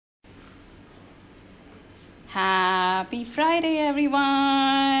Happy Friday,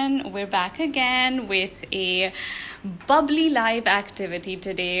 everyone! We're back again with a bubbly live activity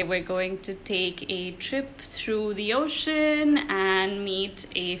today. We're going to take a trip through the ocean and meet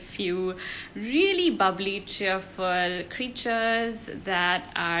a few really bubbly, cheerful creatures that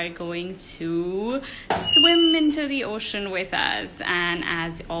are going to swim into the ocean with us. And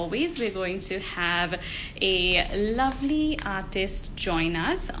as always, we're going to have a lovely artist join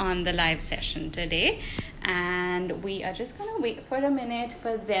us on the live session today. And we are just going to wait for a minute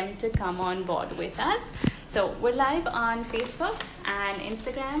for them to come on board with us. So we're live on Facebook and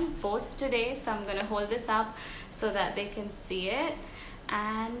Instagram both today. So I'm going to hold this up so that they can see it.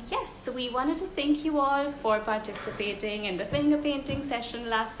 And yes, we wanted to thank you all for participating in the finger painting session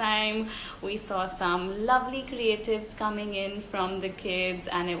last time. We saw some lovely creatives coming in from the kids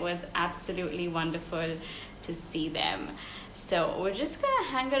and it was absolutely wonderful to see them. So we're just gonna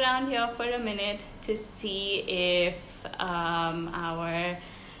hang around here for a minute to see if our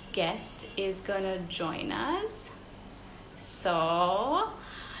guest is gonna join us. So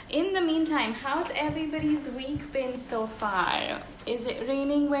in the meantime, how's everybody's week been so far? Is it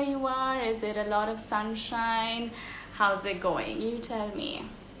raining where you are? Is it a lot of sunshine? How's it going? You tell me.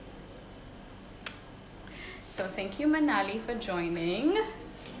 So thank you, Manali, for joining.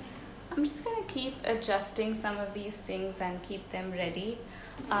 I'm just going to keep adjusting some of these things and keep them ready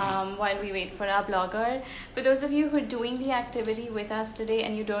while we wait for our blogger. For those of you who are doing the activity with us today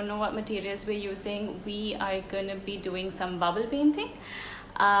and you don't know what materials we're using, we are going to be doing some bubble painting.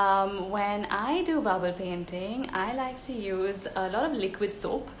 When I do bubble painting, I like to use a lot of liquid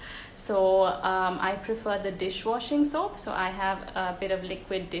soap. So I prefer the dishwashing soap. So I have a bit of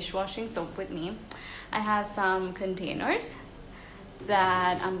liquid dishwashing soap with me. I have some containers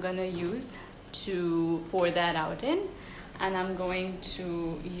that I'm gonna use to pour that out in, and I'm going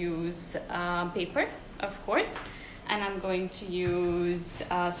to use paper, of course, and I'm going to use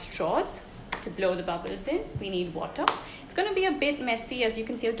straws to blow the bubbles in. We need water. It's gonna be a bit messy. As you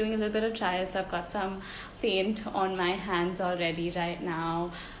can see, I was doing a little bit of trial, so I've got some paint on my hands already right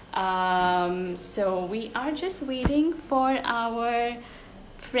now. So we are just waiting for our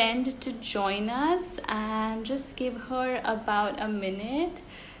friend to join us and just give her about a minute.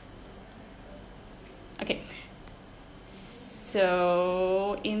 Okay,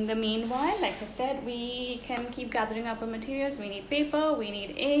 so in the meanwhile, like I said, we can keep gathering up our materials. We need paper, we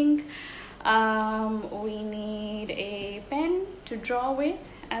need ink, we need a pen to draw with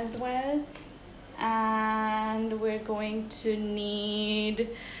as well, and we're going to need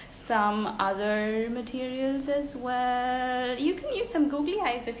some other materials as well. You can use some googly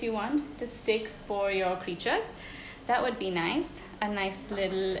eyes if you want to stick for your creatures. That would be nice, a nice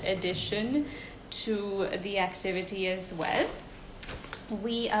little addition to the activity as well.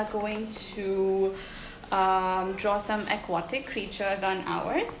 We are going to draw some aquatic creatures on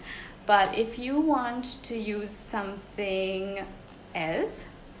ours, but if you want to use something else,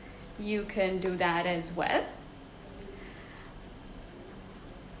 you can do that as well.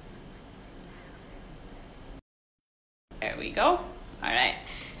 There we go. All right.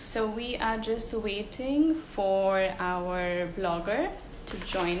 So we are just waiting for our blogger to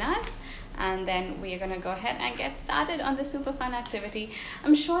join us, and then we are going to go ahead and get started on the super fun activity.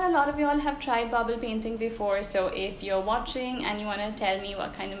 I'm sure a lot of you all have tried bubble painting before, so if you're watching and you want to tell me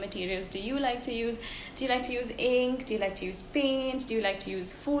what kind of materials do you like to use, do you like to use ink, do you like to use paint, do you like to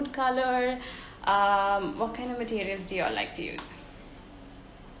use food color, what kind of materials do you all like to use?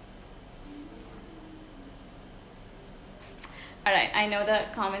 All right, I know the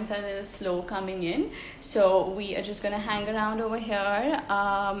comments are a little slow coming in, so we are just gonna hang around over here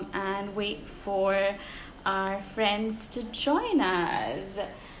and wait for our friends to join us.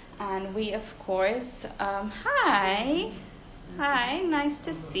 And we, of course, hi, nice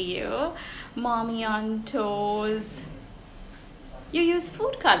to see you. Mommy on toes. You use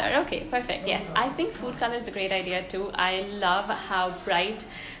food color. Okay, perfect. Yes, I think food color is a great idea too. I love how bright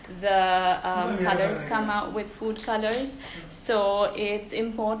the colors come out with food colors. So it's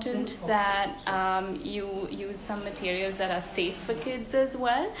important that you use some materials that are safe for kids as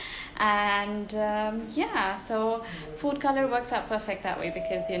well. And yeah, so food color works out perfect that way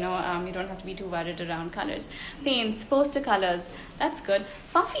because you know you don't have to be too worried around colors. Paints, poster colors, that's good.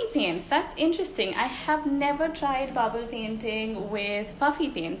 Puffy paints, that's interesting. I have never tried bubble painting with puffy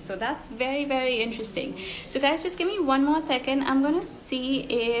paints, so that's very, very interesting. So guys, just give me one more second. I'm gonna see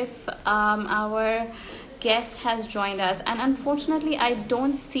if our guest has joined us, and unfortunately I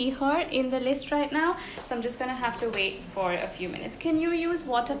don't see her in the list right now, so I'm just gonna have to wait for a few minutes. Can you use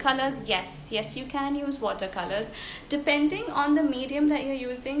watercolors? Yes, you can use watercolors. Depending on the medium that you're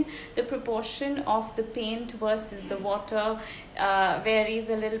using, the proportion of the paint versus the water varies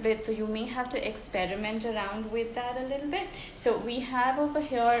a little bit, so you may have to experiment around with that a little bit. So we have over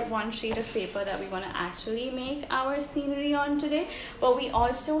here one sheet of paper that we want to actually make our scenery on today. What we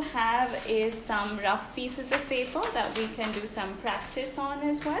also have is some rough pieces of paper that we can do some practice on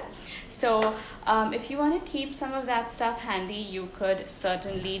as well. So if you want to keep some of that stuff handy, you could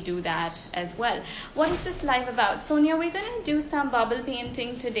certainly do that as well. What is this live about? Sonia, we're going to do some bubble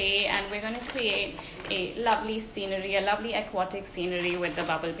painting today, and we're going to create a lovely scenery, a lovely aquatic scenery with the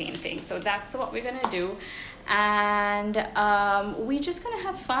bubble painting. So that's what we're going to do. And we're just going to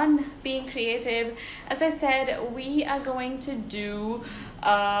have fun being creative. As I said, we are going to do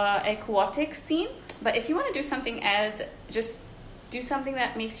aquatic scene, but if you want to do something else, just do something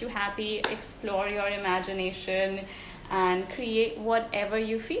that makes you happy, explore your imagination, and create whatever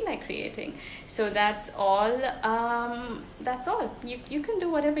you feel like creating. So that's all. You can do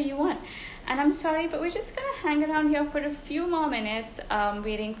whatever you want. And I'm sorry, but we're just gonna hang around here for a few more minutes,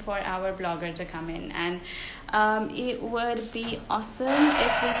 waiting for our blogger to come in. And it would be awesome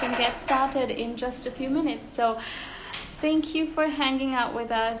if we can get started in just a few minutes. So thank you for hanging out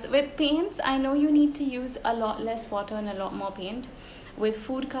with us. With paints, I know you need to use a lot less water and a lot more paint. With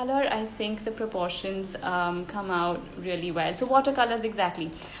food color, I think the proportions come out really well. So watercolors,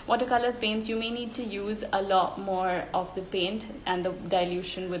 exactly. Watercolors paints, you may need to use a lot more of the paint, and the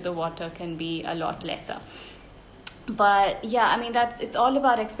dilution with the water can be a lot lesser. But yeah, I mean, it's all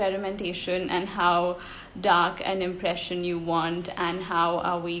about experimentation and how dark an impression you want, and how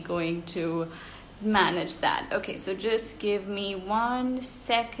are we going to manage that. Okay, so just give me 1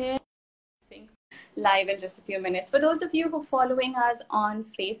 second. Live in just a few minutes. For those of you who are following us on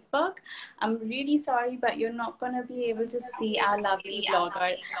Facebook, I'm really sorry, but you're not going to be able to see our lovely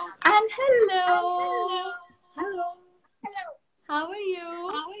blogger. And hello. Hello. How are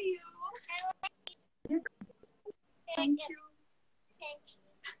you? Thank you.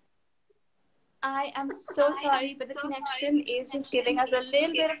 I am so sorry, but the connection is just giving us a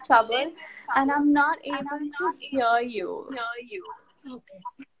little bit of trouble, and I'm not able to hear you.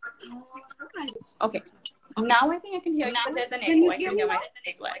 Okay. Now I think I can hear you, but there's an echo. I can hear myself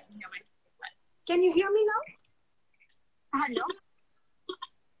as well. Can you hear me now? Hello.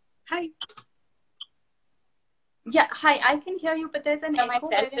 Hi. Yeah, hi. I can hear you, but there's an echo.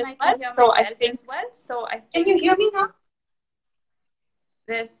 Myself I as can well. hear So myself I think. as well. So I think. Can you hear me now?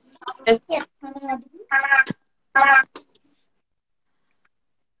 This. Yeah.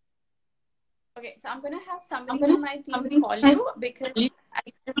 Okay, so I'm gonna have somebody from my team call you, because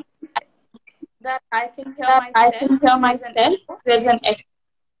I can hear myself. There's an echo.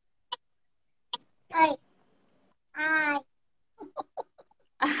 Hi.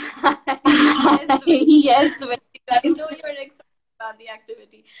 Yes, I know you're excited about the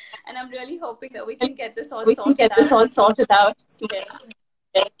activity, and I'm really hoping that we can get this all sorted out.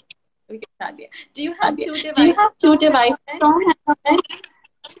 Yeah. We can start here. Do you have two devices on hand?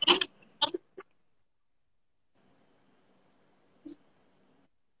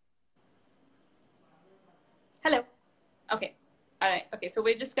 Hello. Okay. All right. Okay. So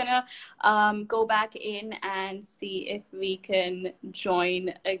we're just gonna go back in and see if we can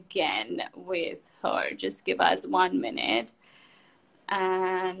join again with her. Just give us 1 minute,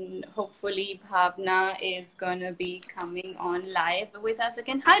 and hopefully Bhavna is gonna be coming on live with us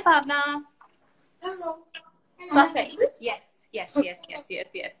again. Hi, Bhavna. Hello. Perfect. Yes.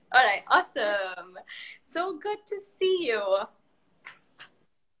 All right. Awesome. So good to see you.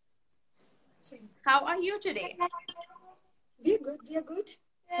 How are you today? We're good.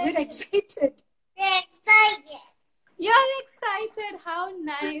 We're excited. You're excited. How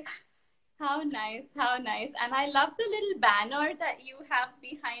nice. And I love the little banner that you have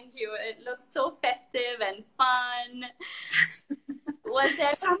behind you. It looks so festive and fun. Was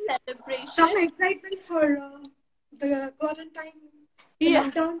there some celebration? Some excitement for the quarantine. Yeah.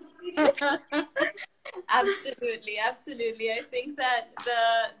 Lockdown. Absolutely. I think that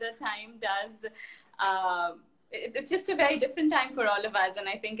the time does. It's just a very different time for all of us, and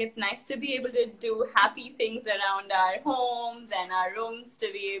I think it's nice to be able to do happy things around our homes and our rooms,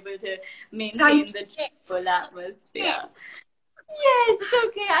 to be able to maintain the cheerful atmosphere. Yes,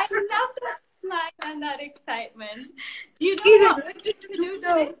 okay. I love that smile and that excitement. Do you know what we're going to do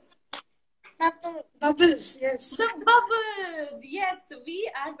today? Bubbles, yes. The bubbles! Yes,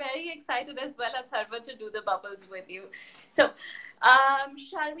 we are very excited as well, Atharva, to do the bubbles with you. So,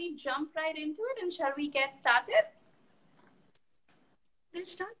 shall we jump right into it and shall we get started? We'll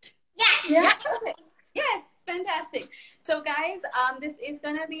start. Yes. Yeah. Okay. Yes, fantastic. So guys, this is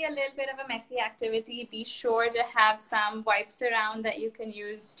going to be a little bit of a messy activity. Be sure to have some wipes around that you can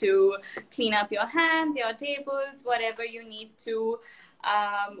use to clean up your hands, your tables, whatever you need to.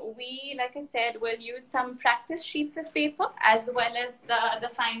 We, like I said, will use some practice sheets of paper as well as the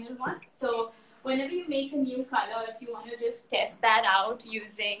final one. So whenever you make a new color, if you want to just test that out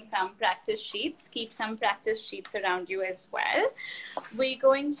using some practice sheets, keep some practice sheets around you as well. We're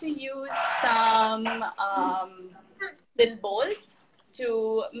going to use some little bowls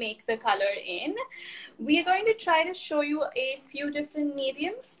to make the color in. We are going to try to show you a few different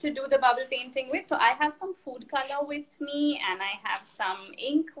mediums to do the bubble painting with. So I have some food color with me and I have some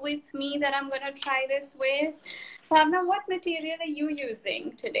ink with me that I'm going to try this with. Bhavna, what material are you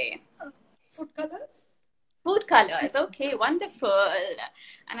using today? Food colors. Food colors. Okay, wonderful.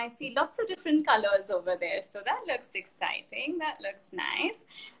 And I see lots of different colors over there. So that looks exciting. That looks nice.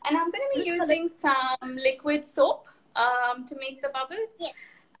 And I'm going to be using some liquid soap to make the bubbles. Yes.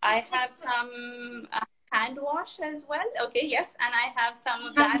 I have some hand wash as well. Okay, yes. And I have some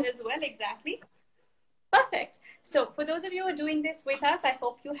of that as well. Exactly. Perfect. So for those of you who are doing this with us, I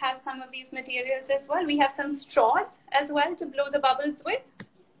hope you have some of these materials as well. We have some straws as well to blow the bubbles with.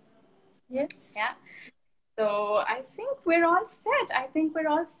 Yes. Yeah. So I think we're all set. I think we're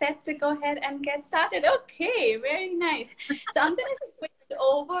all set to go ahead and get started. Okay, very nice. So I'm going to switch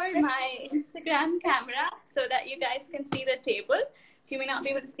over my Instagram camera so that you guys can see the table. So you may not be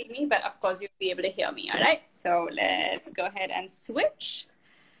able to see me, but of course you'll be able to hear me. All right. So let's go ahead and switch.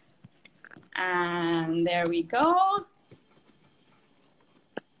 And there we go. All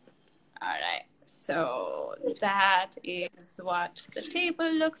right. So that is what the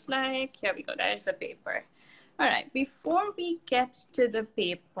table looks like. Here we go. There's the paper. All right, before we get to the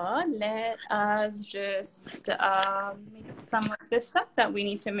paper, let us just mix some of this stuff that we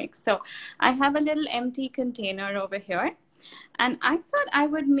need to mix. So I have a little empty container over here, and I thought I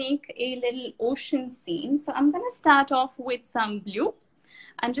would make a little ocean scene. So I'm going to start off with some blue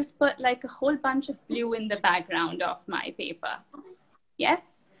and just put like a whole bunch of blue in the background of my paper.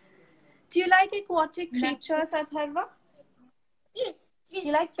 Yes? Do you like aquatic creatures, Atharva? Yes. Do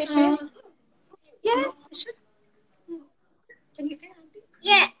you like fishes? Yes. Can you say auntie?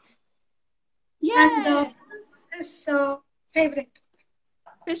 Yes. Yes. And is favorite.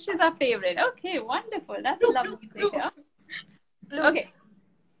 Fish is our favorite. Okay, wonderful. That's lovely to hear. Blue. Okay.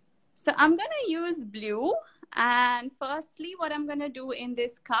 So I'm going to use blue. And firstly, what I'm going to do in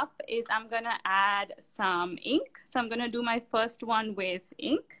this cup is I'm going to add some ink. So I'm going to do my first one with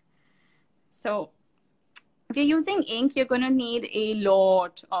ink. So if you're using ink, you're going to need a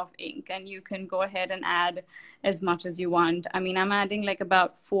lot of ink. And you can go ahead and add as much as you want. I mean, I'm adding like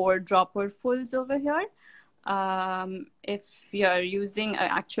about 4 dropperfuls over here. If you're using an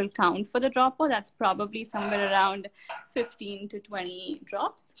actual count for the dropper, that's probably somewhere around 15 to 20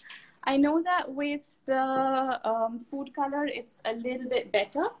 drops. I know that with the food color, it's a little bit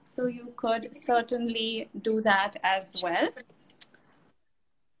better. So you could certainly do that as well.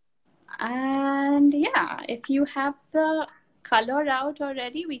 And yeah, if you have the color out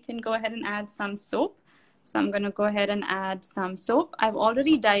already, we can go ahead and add some soap. So I'm going to go ahead and add some soap. I've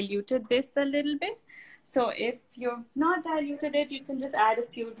already diluted this a little bit. So if you've not diluted it, you can just add a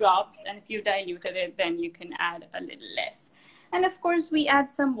few drops. And if you diluted it, then you can add a little less. And of course, we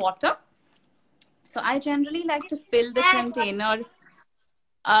add some water. So I generally like to fill the container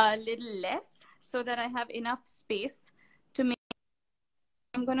a little less so that I have enough space to make.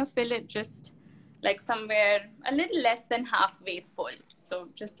 I'm going to fill it just like somewhere a little less than halfway full. So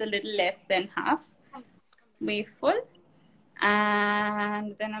just a little less than halfway full.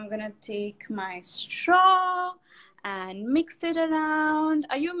 And then I'm going to take my straw and mix it around.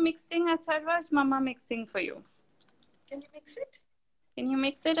 Are you mixing, Atharva? Is Mama mixing for you? Can you mix it? Can you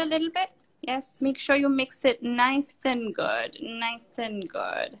mix it a little bit? Yes, make sure you mix it nice and good. Nice and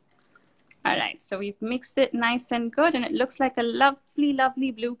good. All right, so we've mixed it nice and good, and it looks like a lovely,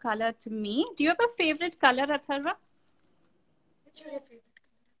 lovely blue color to me. Do you have a favorite color, Atharva? Which is your favorite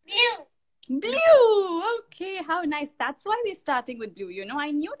Blue. Blue! Okay, how nice. That's why we're starting with blue. You know,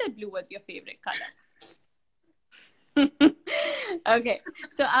 I knew that blue was your favorite color. Okay,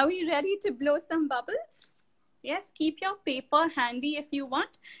 so are we ready to blow some bubbles? Yes, keep your paper handy if you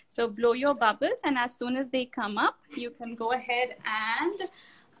want. So blow your bubbles, and as soon as they come up, you can go ahead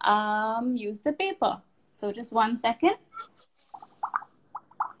and use the paper. So just 1 second.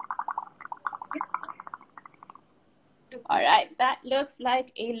 All right, that looks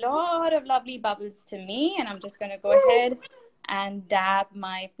like a lot of lovely bubbles to me. And I'm just going to go ahead and dab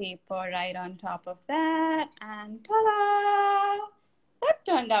my paper right on top of that. And ta-da! That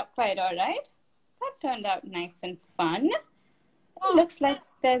turned out quite all right. That turned out nice and fun. It looks like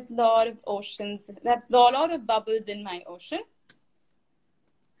there's a lot of oceans. That's a lot of bubbles in my ocean.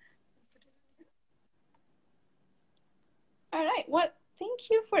 All right. Well, thank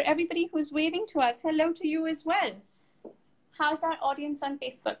you for everybody who's waving to us. Hello to you as well. How's our audience on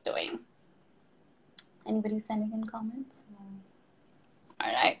Facebook doing? Anybody sending in comments? No.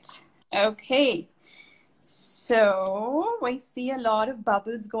 All right. Okay. So I see a lot of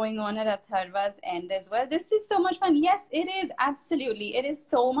bubbles going on at Atharva's end as well. This is so much fun. Yes, it is. Absolutely. It is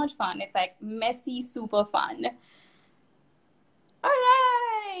so much fun. It's like messy, super fun. All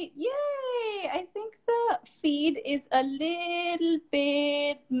right. Yay. I think the feed is a little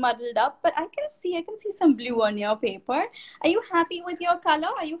bit muddled up, but I can see some blue on your paper. Are you happy with your color?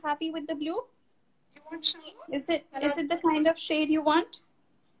 Are you happy with the blue? You want some? Is it the kind of shade you want?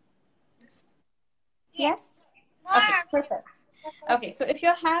 Yes? Okay, perfect. Okay, so if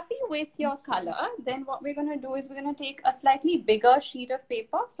you're happy with your color, then what we're going to do is we're going to take a slightly bigger sheet of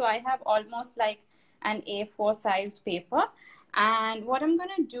paper. So I have almost like an A4 sized paper. And what I'm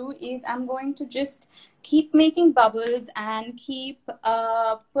going to do is I'm going to just keep making bubbles and keep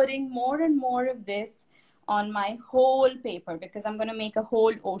putting more and more of this on my whole paper because I'm going to make a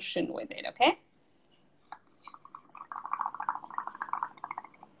whole ocean with it, okay?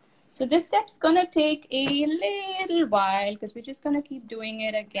 So this step's going to take a little while because we're just going to keep doing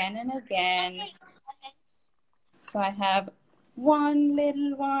it again and again. So I have one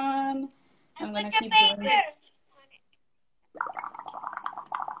little one. I'm going to keep doing it.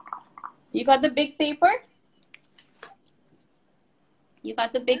 You got the big paper? You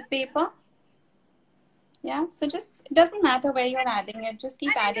got the big paper? Yeah, so just, it doesn't matter where you're adding it. Just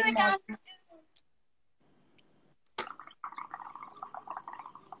keep adding more.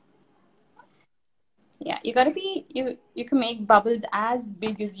 Yeah, you gotta be, you can make bubbles as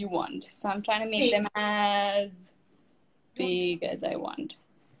big as you want. So I'm trying to make them as big as I want.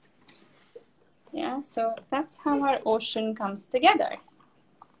 Yeah, so that's how our ocean comes together.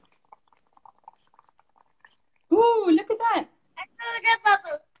 Ooh, look at that. I'll do the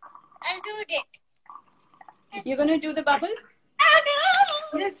bubble. I'll do it. You're gonna do the bubbles? Oh,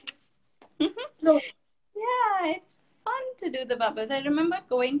 no. Yes. So, yeah, it's fun to do the bubbles. I remember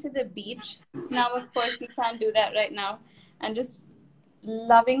going to the beach. Now, of course, we can't do that right now. And just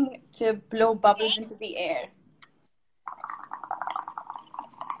loving to blow bubbles into the air.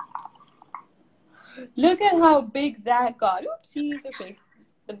 Look at how big that got. Oopsies. Okay.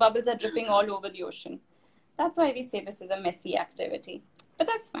 The bubbles are dripping all over the ocean. That's why we say this is a messy activity. But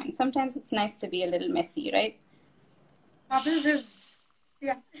that's fine. Sometimes it's nice to be a little messy, right? Bubbles is,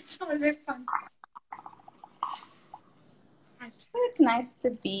 yeah, it's always fun. It's nice to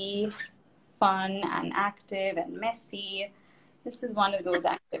be fun and active and messy. This is one of those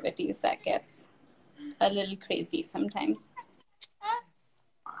activities that gets a little crazy sometimes.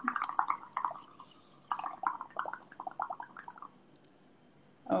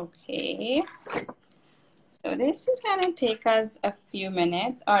 Okay. So this is going to take us a few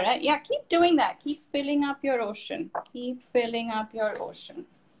minutes. All right. Yeah, keep doing that. Keep filling up your ocean. Keep filling up your ocean.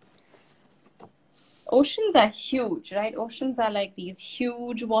 Oceans are huge, right? Oceans are like these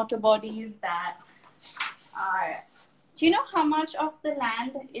huge water bodies that are... Do you know how much of the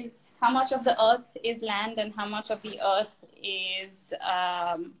land is... How much of the earth is land and how much of the earth is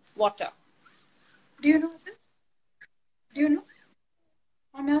water? Do you know this? Do you know?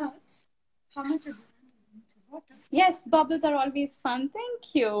 On Earth, how much is land and how much is water? Yes, bubbles are always fun.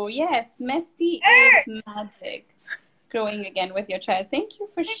 Thank you. Yes, messy is magic. Growing again with your child. Thank you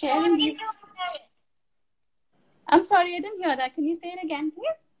for sharing these. I'm sorry, I didn't hear that. Can you say it again,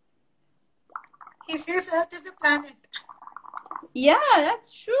 please? He says Earth is a planet. Yeah,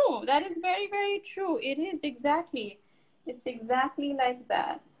 that's true. That is very, very true. It is exactly. It's exactly like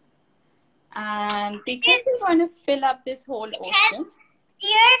that. And because we want to fill up this whole ocean. The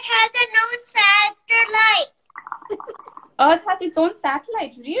Earth has a known satellite. Earth has its own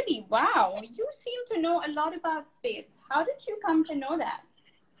satellite. Really? Wow. You seem to know a lot about space. How did you come to know that?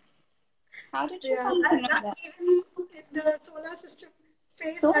 How did you come to know that? Even in the solar system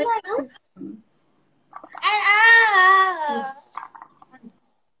phase Solar right now. system.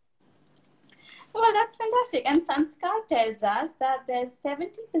 Well, that's fantastic. And Sanskar tells us that there's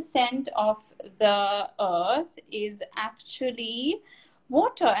 70% of the earth is actually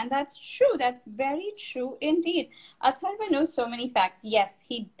water. And that's true. That's very true indeed. Atharva knows so many facts. Yes,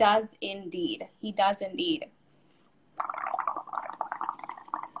 he does indeed. He does indeed.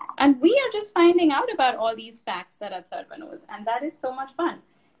 And we are just finding out about all these facts that Atharva knows. And that is so much fun.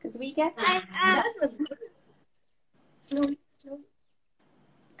 Because we get to, That was good. Slowly, slowly.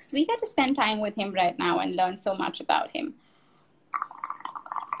 because we get to spend time with him right now and learn so much about him.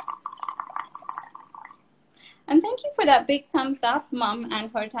 And thank you for that big thumbs up, Mum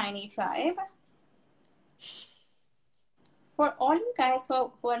and her tiny tribe. For all you guys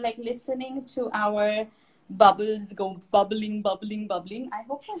who are like listening to our bubbles go bubbling, bubbling, bubbling, I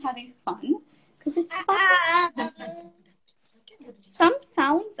hope you're having fun because it's fun. Some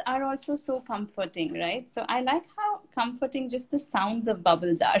sounds are also so comforting, right? So I like how comforting just the sounds of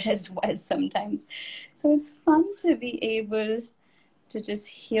bubbles are as well sometimes. So it's fun to be able to just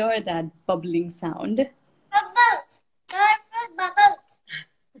hear that bubbling sound. Bubbles. Colorful bubbles.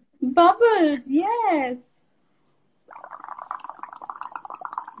 Bubbles, yes.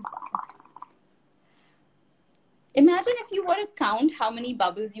 Imagine if you were to count how many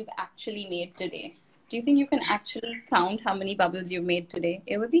bubbles you've actually made today. Do you think you can actually count how many bubbles you've made today?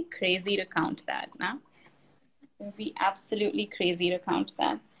 It would be crazy to count that, no? It would be absolutely crazy to count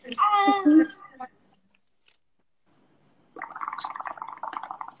that.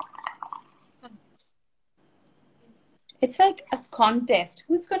 It's like a contest.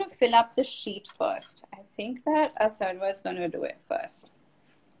 Who's going to fill up the sheet first? I think that Atharva is going to do it first.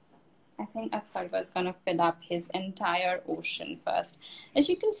 I think Atharva is going to fill up his entire ocean first. As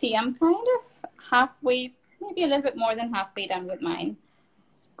you can see, I'm kind of halfway, maybe a little bit more than halfway done with mine.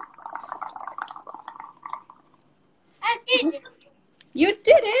 I did it. You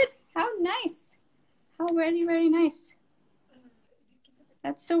did it! How nice! How very, very nice.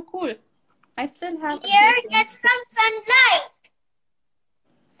 That's so cool. I still have... Here, get some sunlight.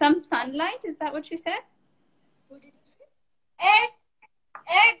 Some sunlight? Is that what you said? What did you say?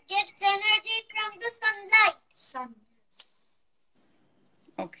 Earth gets energy from the sunlight. Sun.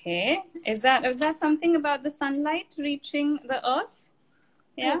 Okay. Is that something about the sunlight reaching the earth?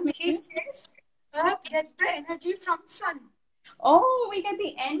 Yeah. He says Earth gets the energy from sun. Oh, we get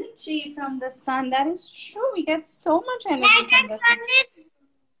the energy from the sun. That is true. We get so much energy Like from the the sun.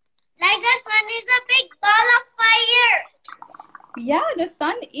 sun is a big ball of fire. Yeah, the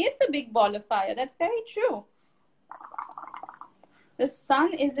sun is the big ball of fire. That's very true. The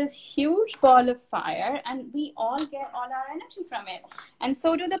sun is this huge ball of fire and we all get all our energy from it. And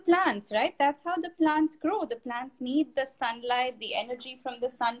so do the plants, right? That's how the plants grow. The plants need the sunlight, the energy from the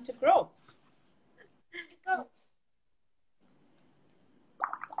sun to grow. Go.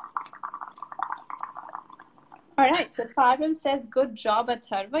 All right, so Parul says, good job,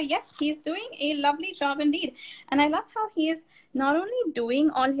 Atharva. Yes, he's doing a lovely job indeed. And I love how he is not only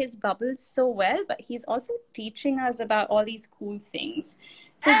doing all his bubbles so well, but he's also teaching us about all these cool things.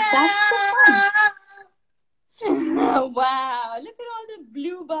 So that's the fun. Wow, look at all the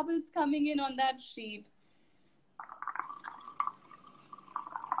blue bubbles coming in on that sheet.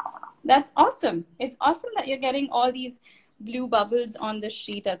 That's awesome. It's awesome that you're getting all these blue bubbles on the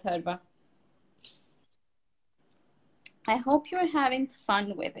sheet, Atharva. I hope you're having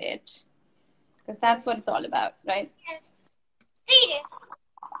fun with it because that's what it's all about, right? Yes. See this.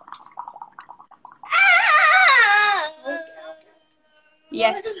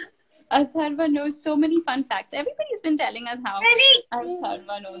 Yes. Atharva knows so many fun facts. Everybody's been telling us how Really,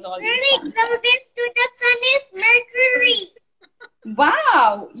 Atharva knows all these really fun facts. closest to the sun is Mercury.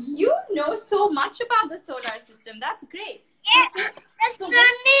 Wow, you know so much about the solar system. That's great. Yes, the sun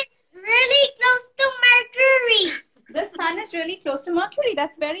is really close to Mercury. The sun is really close to Mercury.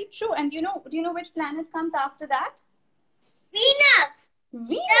 That's very true. And do you know which planet comes after that? Venus,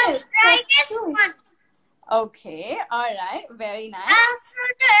 Venus. the That's brightest true. one. Okay, all right, very nice. Also,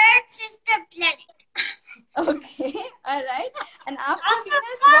 the Earth's sister planet. Okay, all right. And after Also,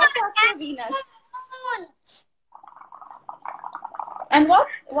 Venus, what's after Venus? Moons. And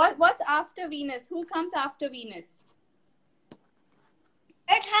what's after Venus? Who comes after Venus?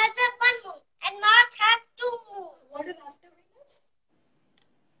 Earth has a one moon, and Mars has two moons. What is after Venus?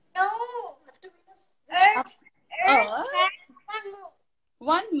 No, After Venus? Earth has one moon,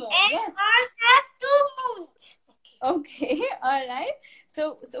 One more, and yes. Mars has two moons. Okay, all right.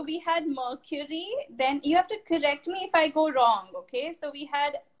 So we had Mercury. Then you have to correct me if I go wrong. Okay, so we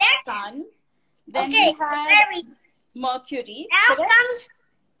had That's Sun. Then okay. we had Very. Mercury. Now Correct? comes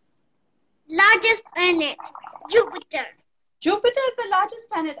largest planet, Jupiter. Jupiter is the largest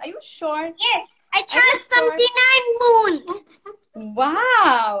planet. Are you sure? Yes, it Are you has sure? 79 moons.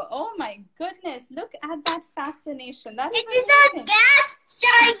 Wow! Oh my goodness! Look at that fascination. That is It is a amazing. gas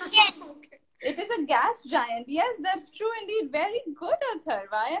giant. It is a gas giant. Yes, that's true indeed. Very good,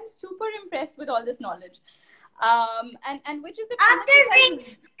 Atharva. I am super impressed with all this knowledge. And which is the After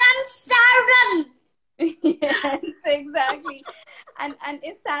rings comes Saturn. Yes, exactly. And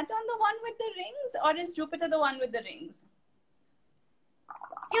is Saturn the one with the rings, or is Jupiter the one with the rings?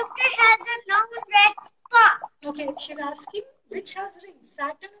 Jupiter has a long red spot. Okay, she's asking which has rings,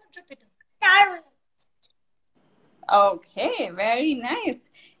 Saturn or Jupiter? Saturn. Okay, very nice.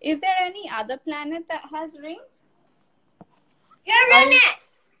 Is there any other planet that has rings? Uranus.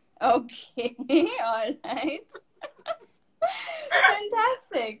 Okay, all right.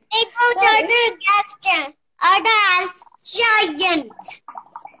 Fantastic. Equator gas giant are the as giants.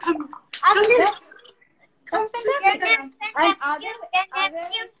 Come After That's fantastic. And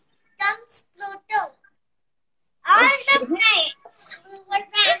Neptune comes Pluto. All the planets move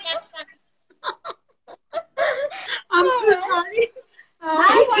around the sun. I'm so sorry.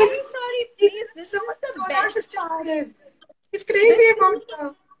 I'm very sorry, please. This is the Solar best system part. is. He's crazy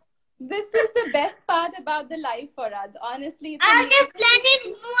about This is the best part about the life for us. Honestly, it's All amazing. the planets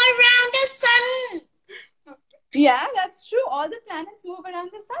move around the sun. Yeah, that's true. All the planets move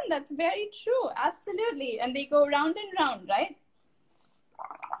around the sun. That's very true. Absolutely. And they go round and round, right?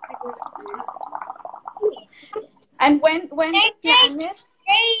 And when the planet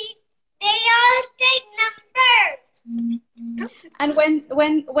They all take numbers. and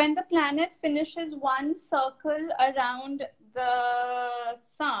when the planet finishes one circle around the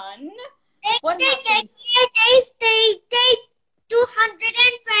sun, They what take happens? 88 days. They take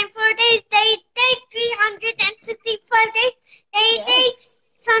 224 days. They take 365 days. They Yes. take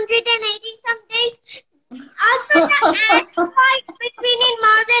 680 some days. Also, the asteroid between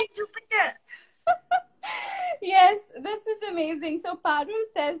Mars and Jupiter. Yes, this is amazing. So Parul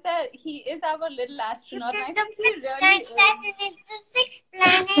says that he is our little astronaut. I think he really is. Saturn is the sixth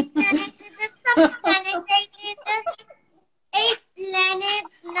planet. Venus is the seventh planet. Eight is the eighth planet.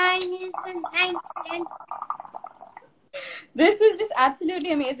 Nine is the ninth planet. This is just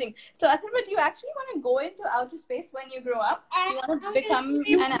absolutely amazing. So Atharva, do you actually want to go into outer space when you grow up? Do you want to become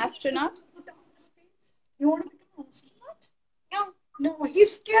an astronaut? You want to become an astronaut? No. No,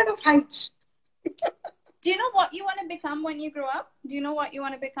 he's scared of heights. Do you know what you want to become when you grow up? Do you know what you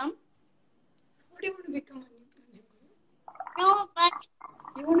want to become? What do you want to become? No, but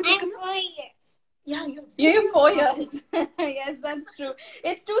You want to I'm become? 4 years. Yeah, You're 4 years. Yes, that's true.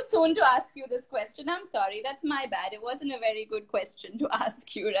 It's too soon to ask you this question. I'm sorry. That's my bad. It wasn't a very good question to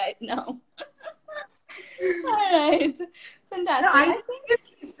ask you right now. All right. Fantastic. I think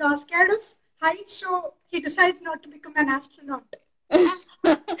he's scared of heights, so he decides not to become an astronaut.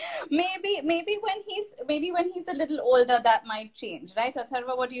 maybe when he's a little older, that might change, right?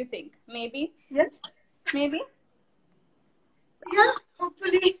 Atharva, what do you think? Maybe? Yes. Maybe? Yeah,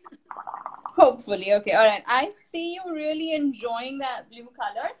 hopefully. Hopefully. Okay. All right. I see you really enjoying that blue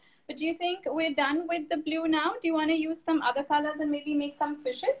color. But do you think we're done with the blue now? Do you want to use some other colors and maybe make some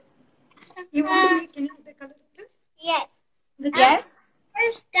fishes? You want to make any other color? Yes. Yes.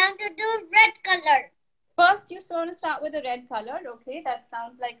 First, time to do red color. First, you want to start with the red color. Okay, that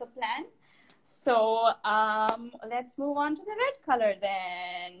sounds like a plan. So let's move on to the red color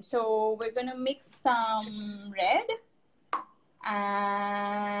then. So we're going to mix some red.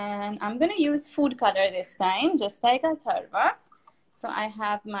 And I'm going to use food color this time, just like Atharva. So I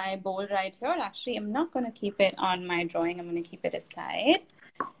have my bowl right here. Actually, I'm not going to keep it on my drawing. I'm going to keep it aside.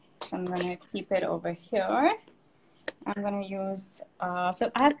 So I'm going to keep it over here. I'm going to use,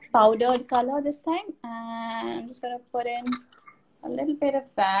 so I have powdered color this time. And I'm just going to put in a little bit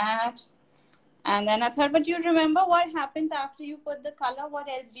of that. And then Atharva, do you remember what happens after you put the color? What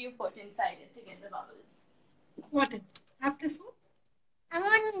else do you put inside it to get the bubbles? What else? After soup? I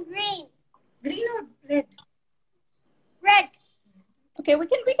want green. Green or red? Red. Okay, we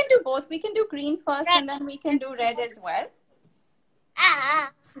can do both. We can do green first, Red. and then we can do red as well.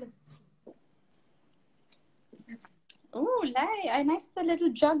 Slow. That's it. Oh, Lai, nice the little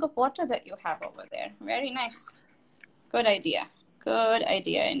jug of water that you have over there. Very nice. Good idea. Good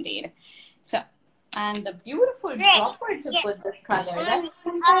idea indeed. So, and the beautiful Red. dropper to Yeah. put the color. That's Also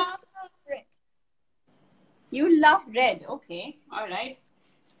fantastic. red. You love red. Okay, all right.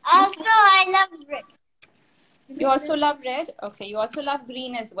 Also, I love red. You also love red? Okay, you also love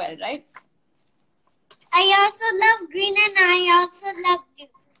green as well, right? I also love green and I also love blue.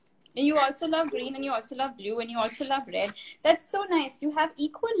 And you also love green and you also love blue and you also love red. That's so nice. You have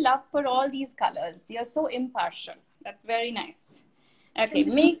equal love for all these colors. You're so impartial. That's very nice. Okay,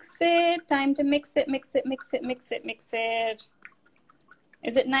 mix it. Time to mix it, mix it, mix it, mix it, mix it.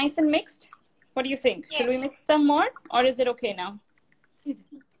 Is it nice and mixed? What do you think? Yes. Should we mix some more or is it okay now? See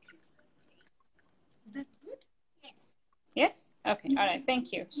that? Is that good? Yes. Yes? Okay, all right,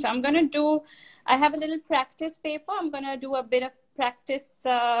 thank you. So I'm gonna do, I have a little practice paper. I'm gonna do a bit of practice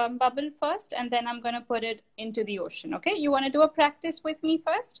bubble first, and then I'm gonna put it into the ocean, okay? You wanna do a practice with me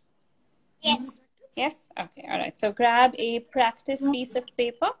first? Yes. Yes? Okay, all right. So grab a practice piece of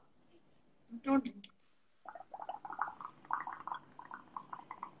paper. Don't drink it.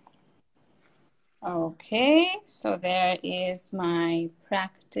 Okay, so there is my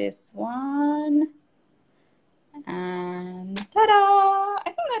practice one. And ta-da! I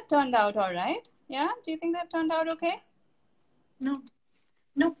think that turned out all right. Yeah? Do you think that turned out okay? No.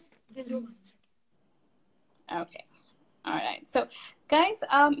 Nope. We'll do one second. Okay. All right. So, guys,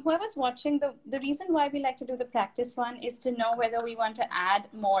 whoever's watching, the reason why we like to do the practice one is to know whether we want to add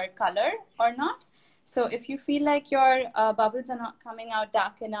more color or not. So if you feel like your bubbles are not coming out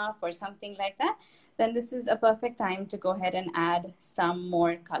dark enough or something like that, then this is a perfect time to go ahead and add some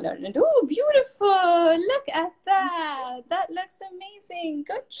more color. And oh, beautiful! Look at that. That looks amazing.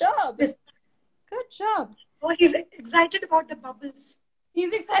 Good job. Good job. Oh, he's excited about the bubbles.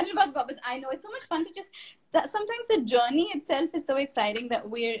 He's excited about bubbles. I know, it's so much fun to just, sometimes the journey itself is so exciting that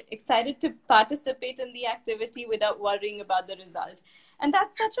we're excited to participate in the activity without worrying about the result. And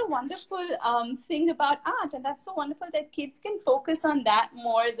that's such a wonderful thing about art. And that's so wonderful that kids can focus on that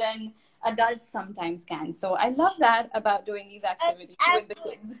more than adults sometimes can. So I love that about doing these activities with the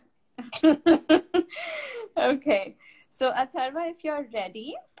kids. Okay. So Atharva, if you're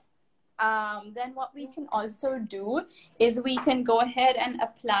ready, then what we can also do is we can go ahead and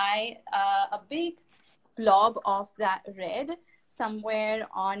apply a big blob of that red somewhere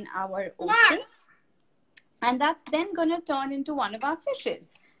on our ocean. And that's then going to turn into one of our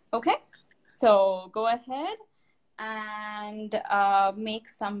fishes. Okay? So go ahead and make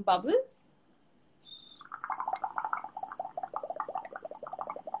some bubbles.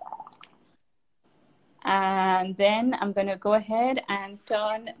 And then I'm going to go ahead and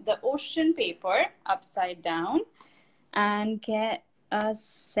turn the ocean paper upside down and get a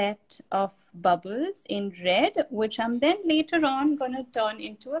set of bubbles in red, which I'm then later on going to turn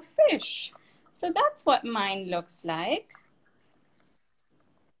into a fish. So that's what mine looks like.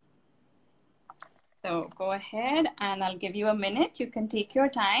 So go ahead and I'll give you a minute. You can take your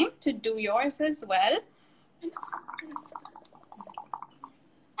time to do yours as well.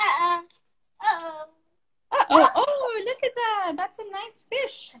 Oh, look at that. That's a nice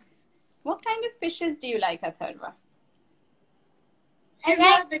fish. What kind of fishes do you like, Atharva? I'm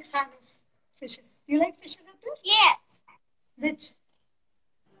not a big fan of fishes. Do you like fishes, Atharv? Yes. Which?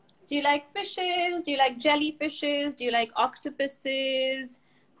 Do you like fishes? Do you like jellyfishes? Do you like octopuses?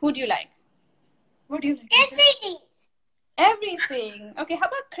 Who do you like? What do you like? Cassidy. Everything. Okay, how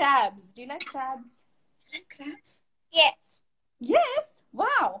about crabs? Do you like crabs? You like crabs? Yes. Yes.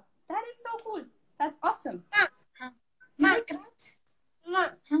 Wow. That is so cool. That's awesome. You like crabs?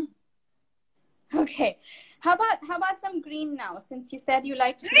 Okay. How about some green now? Since you said you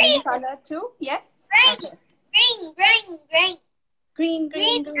liked green color too? Yes? Green. Okay. Green.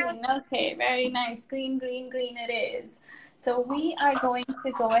 Green. Okay, very nice. Green it is. So we are going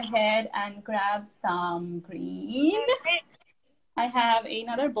to go ahead and grab some green. I have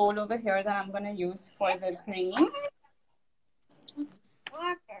another bowl over here that I'm going to use for the green.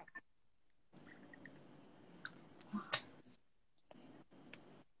 Water.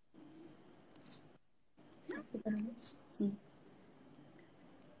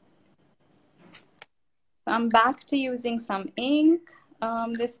 So I'm back to using some ink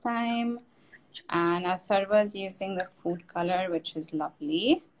this time, and Atharva is using the food color, which is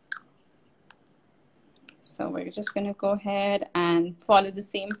lovely. So we're just going to go ahead and follow the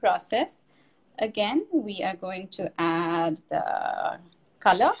same process. Again, we are going to add the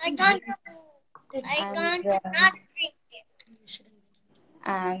color. I can't not drink this.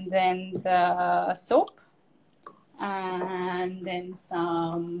 And then the soap. And then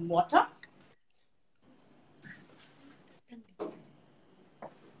some water.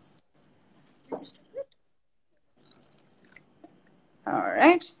 All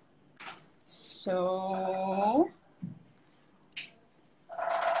right. So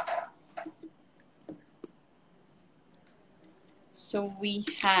we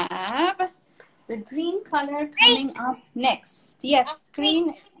have the green color coming up next. Yes,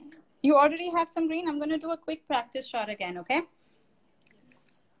 green. You already have some green. I'm going to do a quick practice shot again, okay?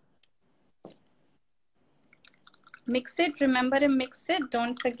 Mix it. Remember to mix it.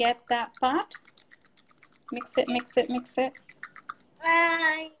 Don't forget that part. Mix it. Now.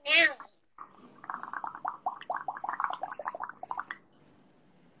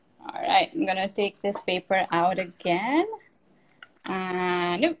 All right. I'm going to take this paper out again.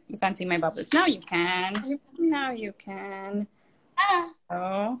 And nope, you can't see my bubbles. Now you can. Now you can.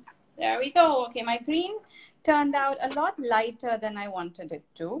 Oh, there we go. Okay, my green turned out a lot lighter than I wanted it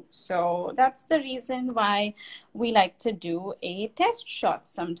to. So that's the reason why we like to do a test shot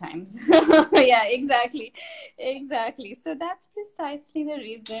sometimes. Yeah, exactly. Exactly. So that's precisely the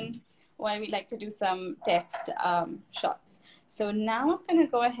reason why we like to do some test shots. So now I'm going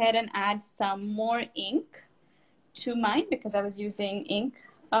to go ahead and add some more ink to mine because I was using ink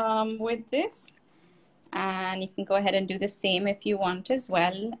with this. And you can go ahead and do the same if you want as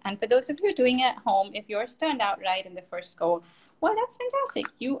well. And for those of you doing it at home, if yours turned out right in the first go, well, that's fantastic.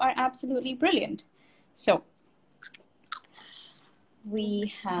 You are absolutely brilliant. So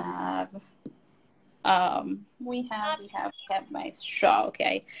we have kept my straw.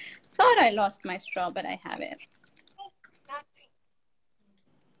 Okay, I thought I lost my straw, but I have it.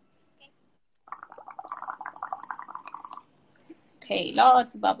 Okay,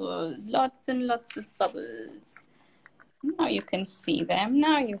 lots of bubbles, lots and lots of bubbles. Now you can see them.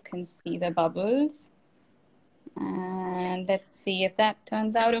 Now you can see the bubbles. And let's see if that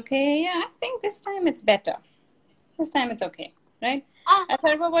turns out okay. Yeah, I think this time it's better. This time it's okay, right?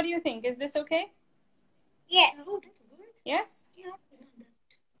 Atharva, what do you think? Is this okay? Yes. Oh, that's good. Yes? Yeah.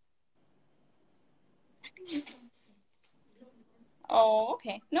 Oh,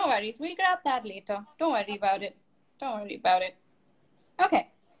 okay. No worries. We'll grab that later. Don't worry about it. Don't worry about it. Okay.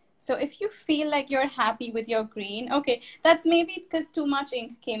 So if you feel like you're happy with your green, okay, that's maybe because too much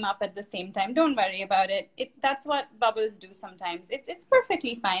ink came up at the same time. Don't worry about it. That's what bubbles do sometimes. It's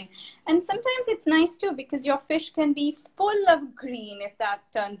perfectly fine. And sometimes it's nice too because your fish can be full of green if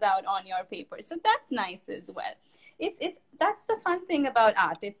that turns out on your paper. So that's nice as well. That's the fun thing about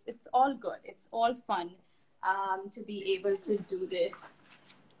art. It's all good. It's all fun to be able to do this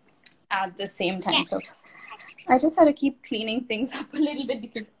at the same time. So I just had to keep cleaning things up a little bit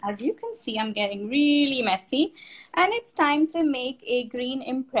because as you can see, I'm getting really messy and it's time to make a green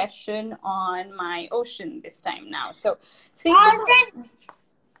impression on my ocean this time now. So think about,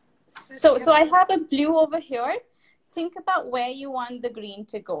 so I have a blue over here. Think about where you want the green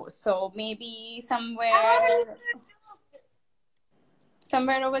to go. So maybe somewhere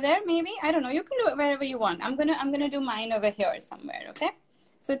over there, maybe. I don't know. You can do it wherever you want. I'm gonna do mine over here somewhere, okay?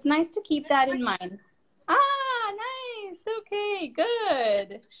 So it's nice to keep that in mind. Ah, nice. Okay,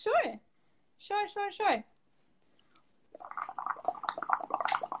 good. Sure.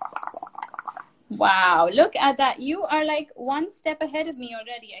 Wow, look at that. You are like one step ahead of me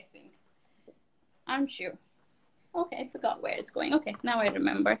already, I think. Aren't you? Okay, I forgot where it's going. Okay, now I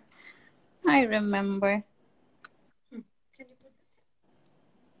remember.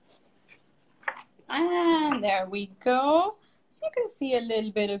 And there we go. So you can see a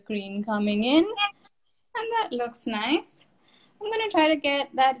little bit of green coming in. And that looks nice. I'm going to try to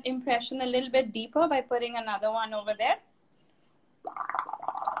get that impression a little bit deeper by putting another one over there.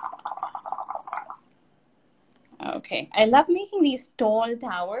 Okay, I love making these tall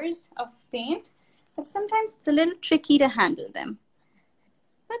towers of paint, but sometimes it's a little tricky to handle them.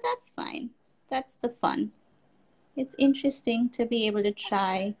 But that's fine. That's the fun. It's interesting to be able to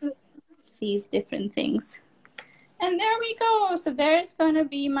try these different things. And there we go. So there's going to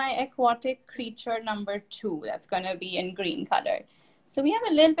be my aquatic creature number 2. That's going to be in green color. So we have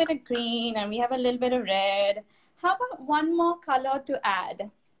a little bit of green and we have a little bit of red. How about one more color to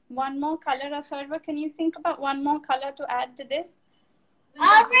add? One more color, Atharva. Can you think about one more color to add to this?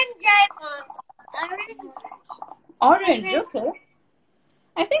 Orange, Orange, okay.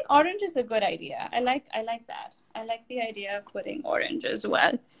 I think orange is a good idea. I like that. I like the idea of putting orange as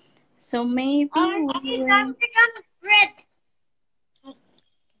well. So maybe red.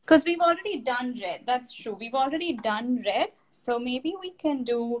 Because we've already done red. That's true. We've already done red. So maybe we can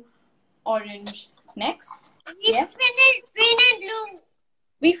do orange next. We finished green and blue.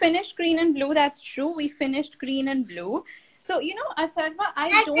 We finished green and blue. That's true. We finished green and blue. So, you know, Atharva, I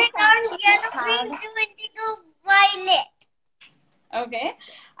don't actually have... Indigo, violet. Okay.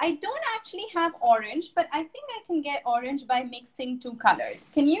 I don't actually have orange, but I think I can get orange by mixing 2 colors.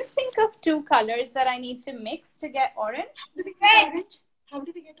 Can you think of 2 colors that I need to mix to get orange? Red. How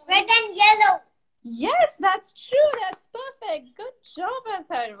do we get orange? Red and yellow. Yes, that's true. That's perfect. Good job,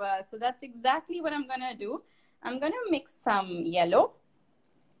 Atharva. So that's exactly what I'm going to do. I'm going to mix some yellow,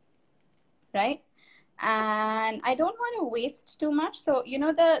 right? And I don't want to waste too much. So, you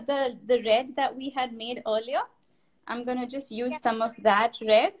know, the red that we had made earlier, I'm going to just use some of that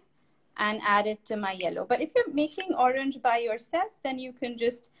red and add it to my yellow. But if you're making orange by yourself, then you can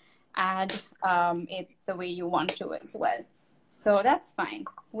just add it the way you want to as well. So that's fine.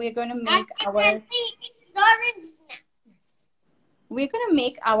 We're going to make our... It's orange now. We're going to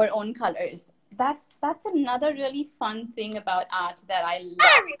make our own colors. that's another really fun thing about art that I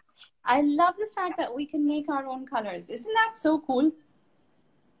love. I love the fact that we can make our own colors. Isn't that so cool?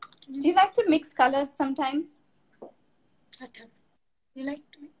 Do you like to mix colors sometimes? Atharv, you like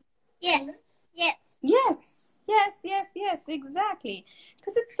to make? Yes. Yes. Yes, exactly.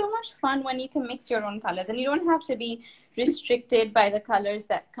 Because it's so much fun when you can mix your own colors and you don't have to be restricted by the colors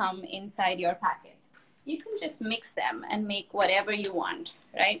that come inside your packet. You can just mix them and make whatever you want,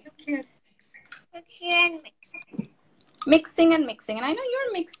 right? Okay. Mix here and mix. Mixing and mixing. And I know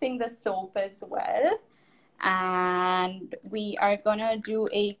you're mixing the soap as well. And we are gonna do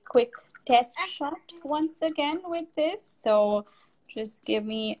a quick test shot once again with this. So just give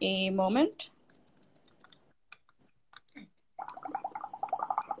me a moment.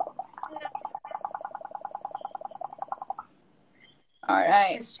 All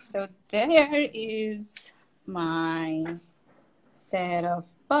right, so there is my set of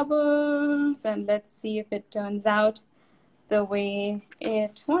bubbles, and let's see if it turns out the way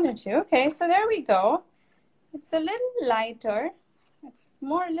it wanted to. Okay, so there we go. It's a little lighter. It's a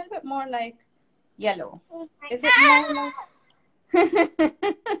little bit more like yellow. Is it more like...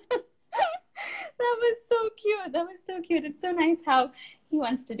 That was so cute. That was so cute. It's so nice how he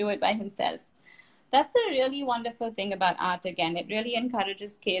wants to do it by himself. That's a really wonderful thing about art again. It really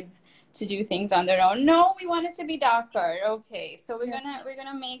encourages kids to do things on their own. No, we want it to be darker. Okay, so we're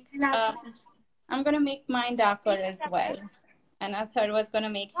gonna make I'm gonna make mine darker as well. And Atharv was gonna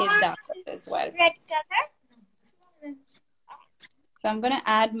make his darker as well. Red color. So I'm gonna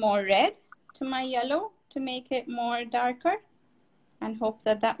add more red to my yellow to make it more darker and hope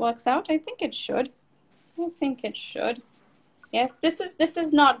that that works out. I think it should. Yes, this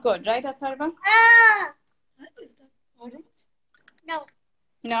is not good, right, Atharva? Is that orange? No.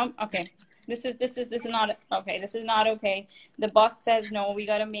 No? Okay. This is not okay. This is not okay. The boss says no, we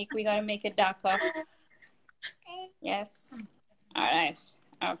gotta make it darker. Okay. Yes. All right.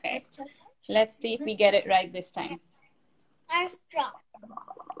 Okay. Let's see if we get it right this time. Let's drop.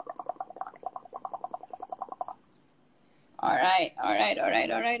 All right.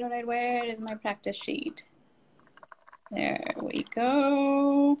 Where is my practice sheet? There we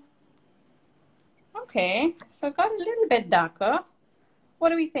go. Okay, so it got a little bit darker. What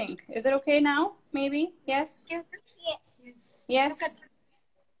do we think? Is it okay now? Maybe? Yes? Yes. Yes?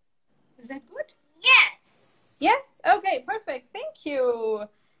 Is that good? Yes. Yes? Okay, perfect. Thank you.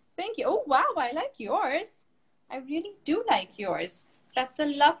 Oh, wow, I like yours. I really do like yours. That's a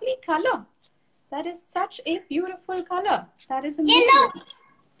lovely color. That is such a beautiful color. That is amazing. Yellow.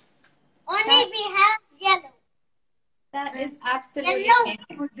 Only we have yellow. That is absolutely Yellow.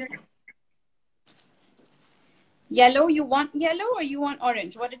 amazing. Yellow, you want yellow or you want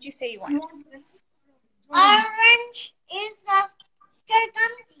orange? What did you say you want? Orange is after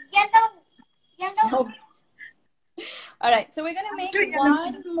comes yellow. Oh. All right, so we're going to make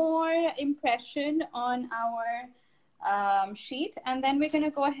one more impression on our sheet, and then we're going to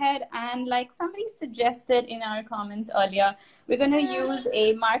go ahead and, like somebody suggested in our comments earlier, we're going to use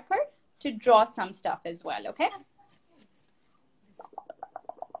a marker to draw some stuff as well, okay?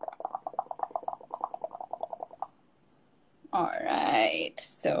 All right,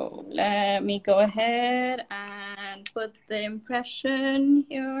 so let me go ahead and put the impression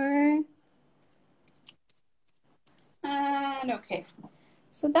here. And okay,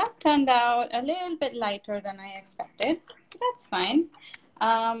 so that turned out a little bit lighter than I expected. That's fine.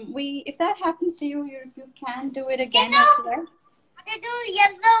 If that happens to you, you can do it again as well. I want to do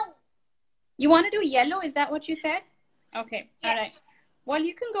yellow. You want to do yellow? Is that what you said? Okay, Yes. all right. Well,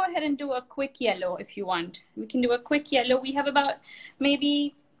 you can go ahead and do a quick yellow if you want. We can do a quick yellow. We have about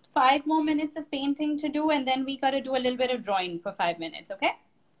maybe 5 more minutes of painting to do, and then we got to do a little bit of drawing for 5 minutes, okay?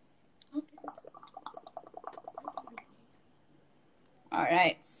 All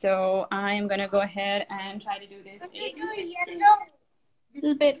right, so I'm going to go ahead and try to do this a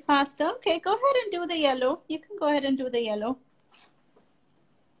little bit faster. Okay, go ahead and do the yellow. You can go ahead and do the yellow.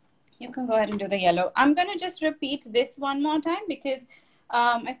 I'm going to just repeat this one more time because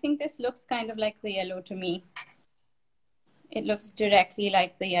I think this looks kind of like the yellow to me. It looks directly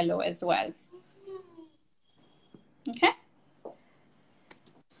like the yellow as well. Okay.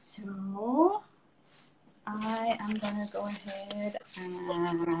 So I am going to go ahead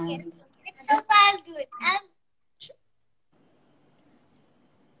and... It's so I'll do it.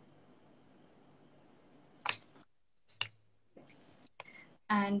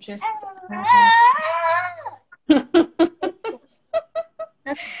 And just...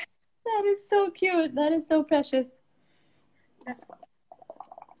 That is so cute. That is so precious.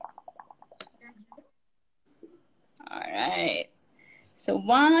 All right. So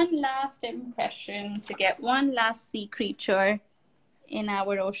one last impression to get one last sea creature in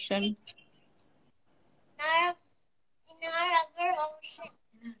our ocean. In our ocean.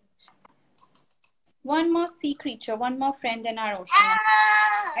 One more sea creature, one more friend in our ocean.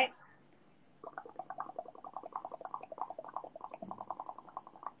 Ah! Right?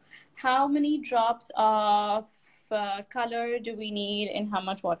 How many drops of color do we need in how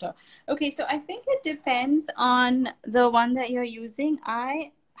much water? Okay, so I think it depends on the one that you're using.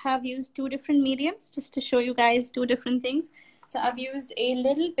 I have used two different mediums just to show you guys two different things. So I've used a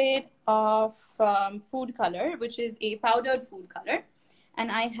little bit of food color, which is a powdered food color. And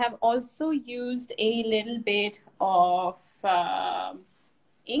I have also used a little bit of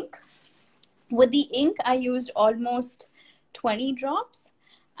ink. With the ink, I used almost 20 drops.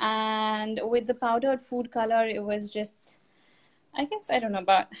 And with the powdered food color, it was just, I guess, I don't know,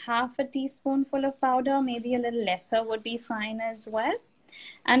 about half a teaspoonful of powder, maybe a little lesser would be fine as well.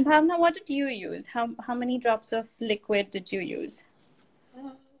 And Bhavna, what did you use? How many drops of liquid did you use?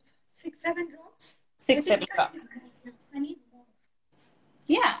 6, 7 drops. 6, 7 drops. I need more.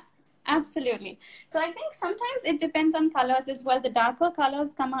 Yeah, absolutely. So I think sometimes it depends on colors as well. The darker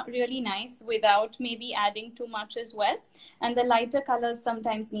colors come out really nice without maybe adding too much as well. And the lighter colors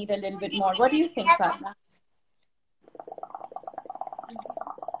sometimes need a little bit more. What do you think, Bhavna?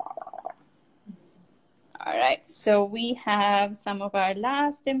 All right, so we have some of our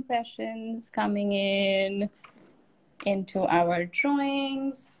last impressions coming into our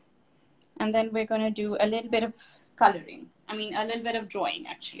drawings. And then we're going to do a little bit of coloring. I mean, a little bit of drawing,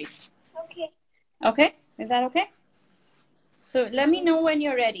 actually. Okay. Okay, is that okay? So let me know when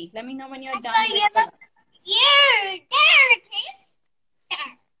you're ready. Let me know when you're done. Here, there it is.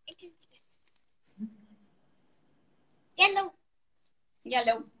 There it is. Yellow.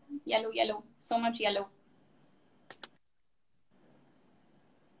 Yellow, yellow, yellow. So much yellow.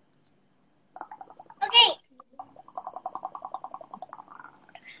 Okay.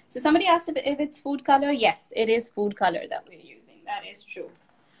 So somebody asked if it's food color. Yes, it is food color that we're using. That is true.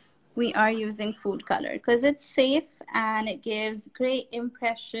 We are using food color because it's safe and it gives great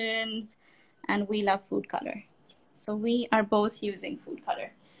impressions, and we love food color. So we are both using food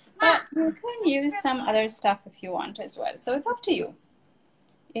color. But you can use some other stuff if you want as well. So it's up to you.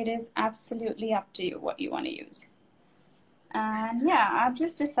 It is absolutely up to you what you want to use. And yeah, I've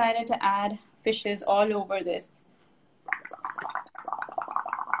just decided to add fishes all over this.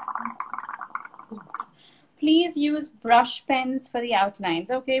 Please use brush pens for the outlines.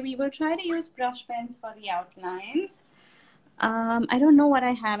 Okay, we will try to use brush pens for the outlines. I don't know what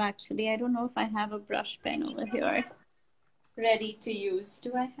I have actually. I don't know if I have a brush pen over here ready to use.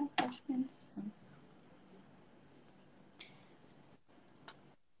 Do I have brush pens?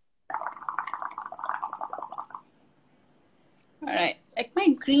 All right, like my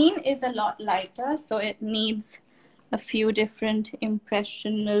green is a lot lighter, so it needs a few different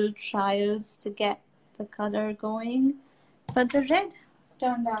impressional trials to get the color going. But the red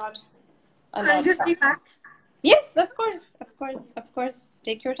turned out a lot. I'll just be back. Yes, of course, of course, of course.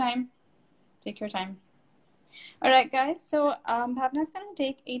 Take your time. Take your time. All right, guys. So Bhavna's going to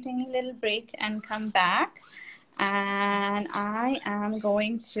take a tiny little break and come back. And I am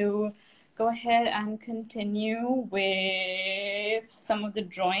going to go ahead and continue with some of the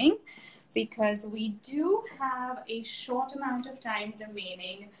drawing because we do have a short amount of time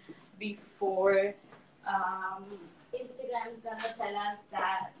remaining before Instagram's going to tell us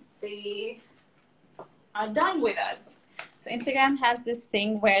that they are done with us. So Instagram has this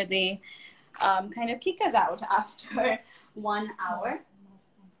thing where they kind of kick us out after 1 hour.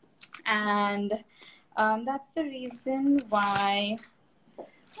 And that's the reason why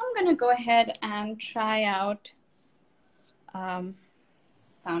I'm going to go ahead and try out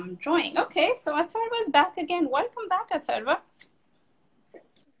some drawing. Okay, so Atharva is back again. Welcome back, Atharva.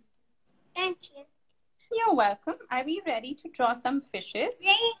 Thank you. You're welcome. Are we ready to draw some fishes?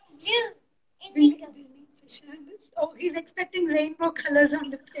 Oh, he's expecting rainbow colors on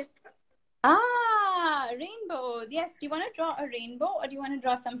the paper. Ah, rainbows. Yes. Do you want to draw a rainbow or do you want to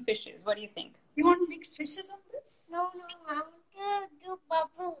draw some fishes? What do you think? You want to make fishes on this? No, I want to do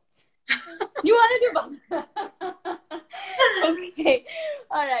bubbles. You want to do bubbles? Okay.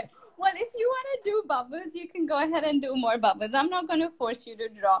 All right. Well, if you want to do bubbles, you can go ahead and do more bubbles. I'm not going to force you to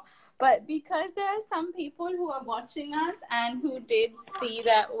draw. But because there are some people who are watching us and who did see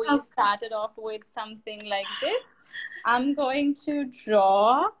that we started off with something like this, I'm going to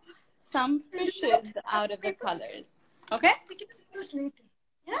draw some fishes out of the colors. Okay? We can do this later.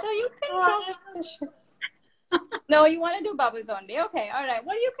 Yeah? So you can draw fishes. No, you want to do bubbles only. Okay, all right.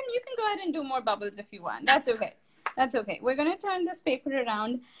 Well, you can go ahead and do more bubbles if you want. That's okay. That's okay. We're going to turn this paper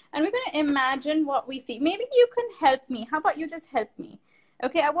around and we're going to imagine what we see. Maybe you can help me. How about you just help me?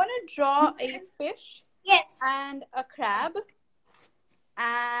 Okay, I want to draw a fish Yes. and a crab.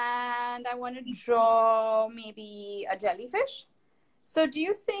 And I want to draw maybe a jellyfish. So do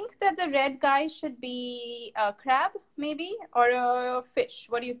you think that the red guy should be a crab, maybe, or a fish?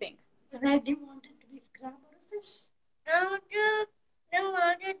 What do you think? Red, you want it to be a crab or a fish? Now to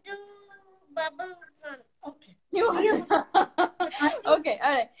do bubbles. Okay. Okay,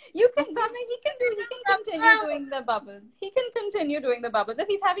 all right. You can come and he can continue doing the bubbles. He can continue doing the bubbles. If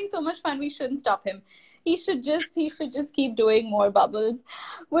he's having so much fun, we shouldn't stop him. He should just keep doing more bubbles.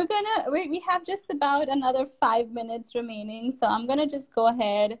 We have just about another 5 minutes remaining, so I'm gonna just go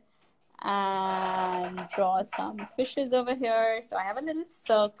ahead and draw some fishes over here. So I have a little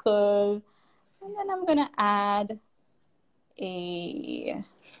circle, and then I'm gonna add a.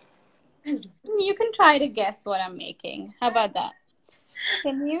 You can try to guess what I'm making. How about that?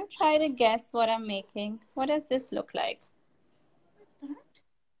 Can you try to guess what I'm making? What does this look like?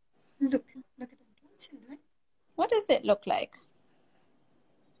 Look at that. What's it doing? What does it look like?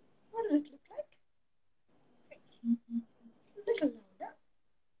 What does it look like? A little louder.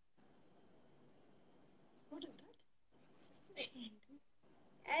 What is that?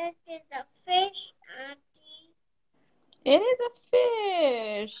 It is a fish, Auntie. It is a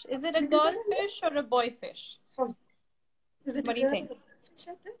fish. Is it a girl fish or a boy fish? Is it What do you think? Fish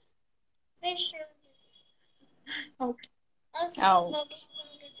out there? Fish. Okay. Oh.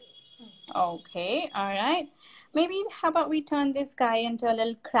 Okay, all right. Maybe how about we turn this guy into a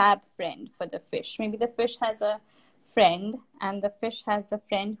little crab friend for the fish? Maybe the fish has a friend and the fish has a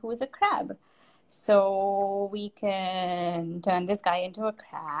friend who is a crab. So we can turn this guy into a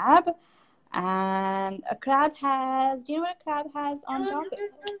crab. And a crab has, do you know what a crab has on top?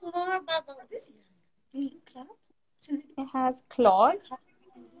 More bubbles. This is crab. It has claws. More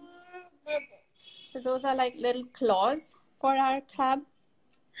bubbles. So those are like little claws for our crab.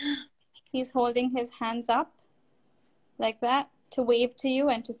 He's holding his hands up like that to wave to you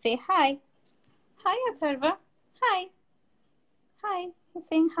and to say hi. Hi, Atharva. Hi. Hi. He's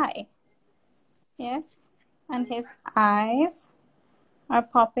saying hi. Yes. And his eyes are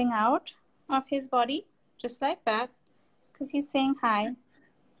popping out of his body just like that because he's saying hi.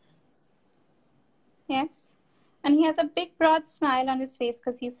 Yes. And he has a big broad smile on his face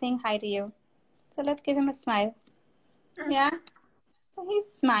because he's saying hi to you. So let's give him a smile. Yeah. So he's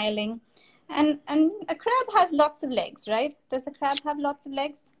smiling. And a crab has lots of legs, right? Does a crab have lots of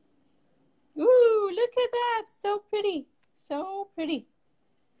legs? Ooh, look at that. So pretty. So pretty.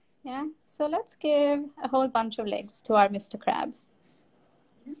 Yeah. So let's give a whole bunch of legs to our Mr. Crab.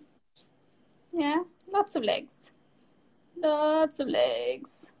 Yeah. Lots of legs. Lots of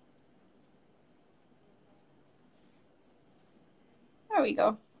legs. There we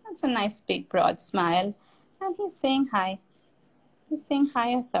go. That's a nice big broad smile. And he's saying hi. He's saying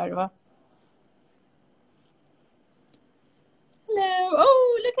hi, Atharva. Hello.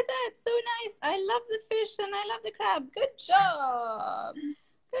 Oh, look at that. So nice. I love the fish and I love the crab. Good job.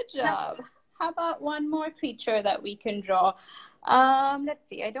 Good job. How about one more creature that we can draw? Let's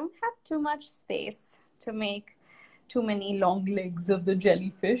see. I don't have too much space to make too many long legs of the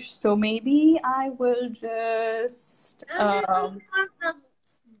jellyfish. So maybe I will just...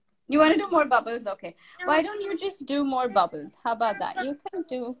 You want to do more bubbles? Okay. Why don't you just do more bubbles? How about that?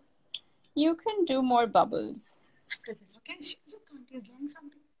 You can do more bubbles. Okay. Look, Auntie is drawing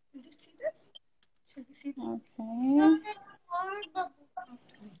something. Will you see this? Shall we see this? Okay.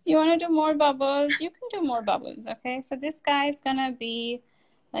 You want to do more bubbles? You can do more bubbles, okay? So this guy is going to be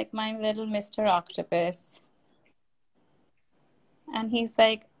like my little Mr. Octopus. And he's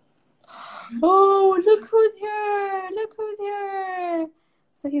like, oh, look who's here. Look who's here.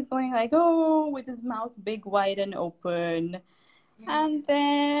 So he's going like, oh, with his mouth big, wide, and open. And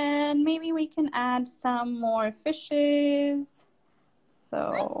then maybe we can add some more fishes.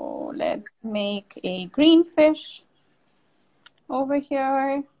 So let's make a green fish over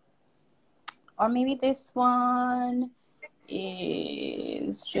here. Or maybe this one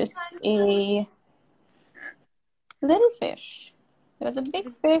is just a little fish. There was a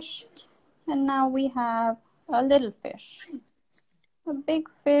big fish, and now we have a little fish. A big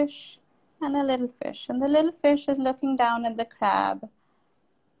fish and a little fish. And the little fish is looking down at the crab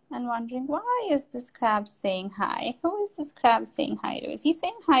and wondering, why is this crab saying hi? Who is this crab saying hi to? Is he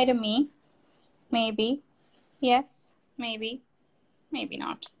saying hi to me? Maybe. Yes, maybe. Maybe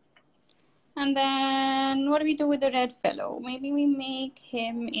not. And then what do we do with the red fellow? Maybe we make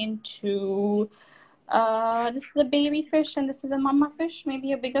him into, this is a baby fish and this is a mama fish,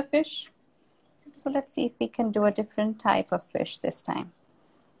 maybe a bigger fish. So let's see if we can do a different type of fish this time.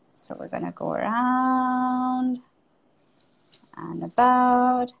 So we're going to go around and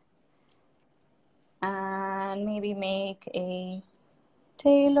about and maybe make a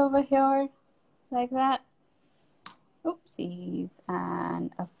tail over here like that. Oopsies.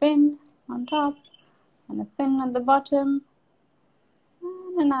 And a fin on top and a fin at the bottom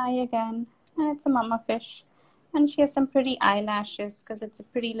and an eye again. And it's a mama fish. And she has some pretty eyelashes because it's a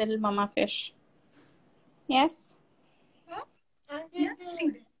pretty little mama fish. Yes? Yeah, see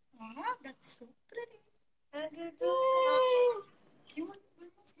that. Wow, that's so pretty. You want one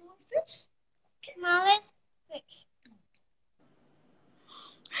small fish? Smallest fish.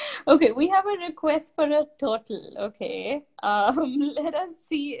 Okay, we have a request for a turtle. Okay, let us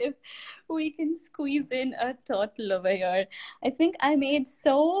see if we can squeeze in a turtle over here. I think I made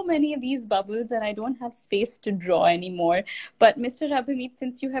so many of these bubbles that I don't have space to draw anymore. But Mr. Rabhamid,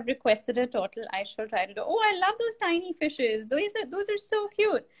 since you have requested a turtle, I shall try to do. Oh, I love those tiny fishes. Those are so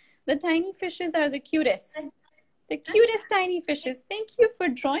cute. The tiny fishes are the cutest. The cutest tiny fishes. Thank you for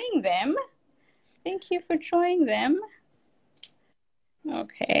drawing them. Thank you for drawing them.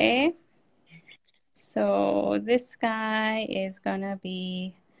 Okay, so this guy is gonna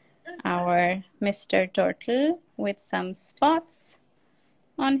be our Mr. Turtle with some spots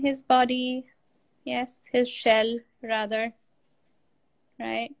on his body. Yes, his shell rather,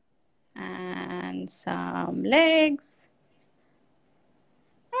 right? And some legs.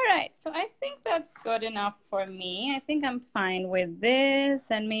 All right, so I think that's good enough for me. I think I'm fine with this.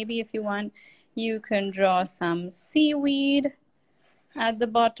 And maybe if you want, you can draw some seaweed at the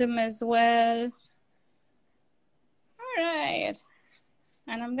bottom as well. All right.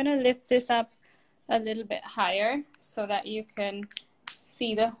 And I'm going to lift this up a little bit higher so that you can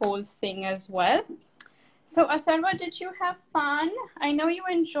see the whole thing as well. So Atharva, did you have fun? I know you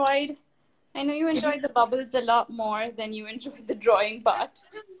enjoyed the bubbles a lot more than you enjoyed the drawing part.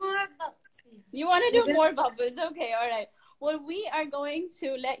 More bubbles. You want to do more bubbles? Okay, all right. Well, we are going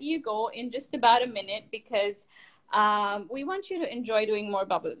to let you go in just about a minute because we want you to enjoy doing more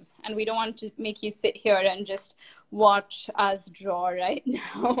bubbles, and we don't want to make you sit here and just watch us draw right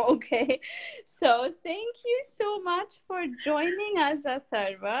now. Okay, so thank you so much for joining us,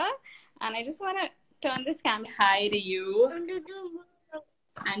 Atharva, and I just want to turn this camera hi to you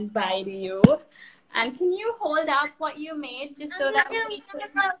and bye to you, and can you hold up what you made just so that we can...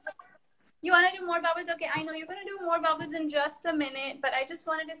 You want to do more bubbles? Okay, I know you're going to do more bubbles in just a minute, but I just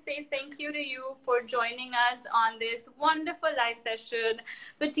wanted to say thank you to you for joining us on this wonderful live session,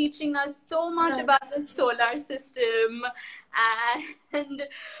 for teaching us so much about the solar system, and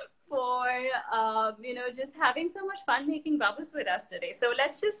for, just having so much fun making bubbles with us today. So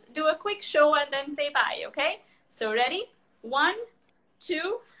let's just do a quick show and then say bye, okay? So ready? 1,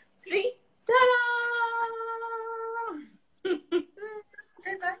 2, 3, ta-da!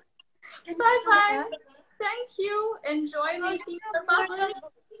 Say bye. Bye-bye. Thank you. Enjoy making the bubbles.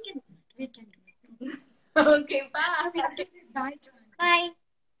 We can do it. Okay, bye. We have to say bye to her. Bye.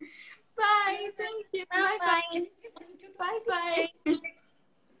 Bye. Thank you. Bye-bye. Can you say thank you to Bye-bye.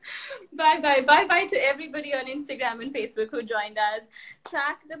 Bye-bye. Bye-bye to everybody on Instagram and Facebook who joined us.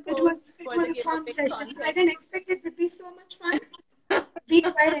 Track the posts It for was the a fun giveaway session. I contest. didn't expect it would be so much fun. We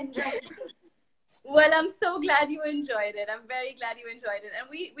quite enjoyed it. Well, I'm so glad you enjoyed it. I'm very glad you enjoyed it. And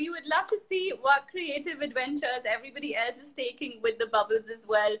we would love to see what creative adventures everybody else is taking with the bubbles as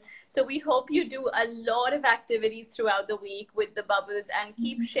well. So we hope you do a lot of activities throughout the week with the bubbles and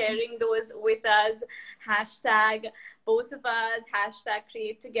keep sharing those with us. Hashtag both of us, hashtag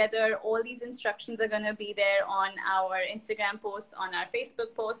create together. All these instructions are going to be there on our Instagram posts, on our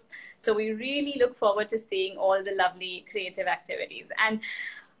Facebook posts. So we really look forward to seeing all the lovely creative activities. And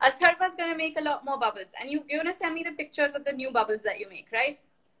Atharva's going to make a lot more bubbles. And you're going to send me the pictures of the new bubbles that you make, right?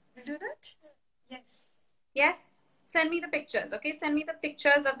 Will you do that? Yes. Yes? Send me the pictures, okay? Send me the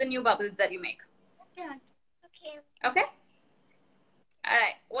pictures of the new bubbles that you make. Okay. Okay. Okay? All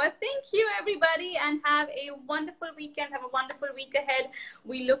right. Well, thank you, everybody, and have a wonderful weekend. Have a wonderful week ahead.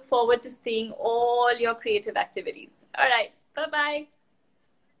 We look forward to seeing all your creative activities. All right. Bye-bye.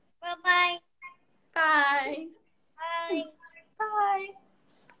 Bye-bye. Bye. Bye. Bye.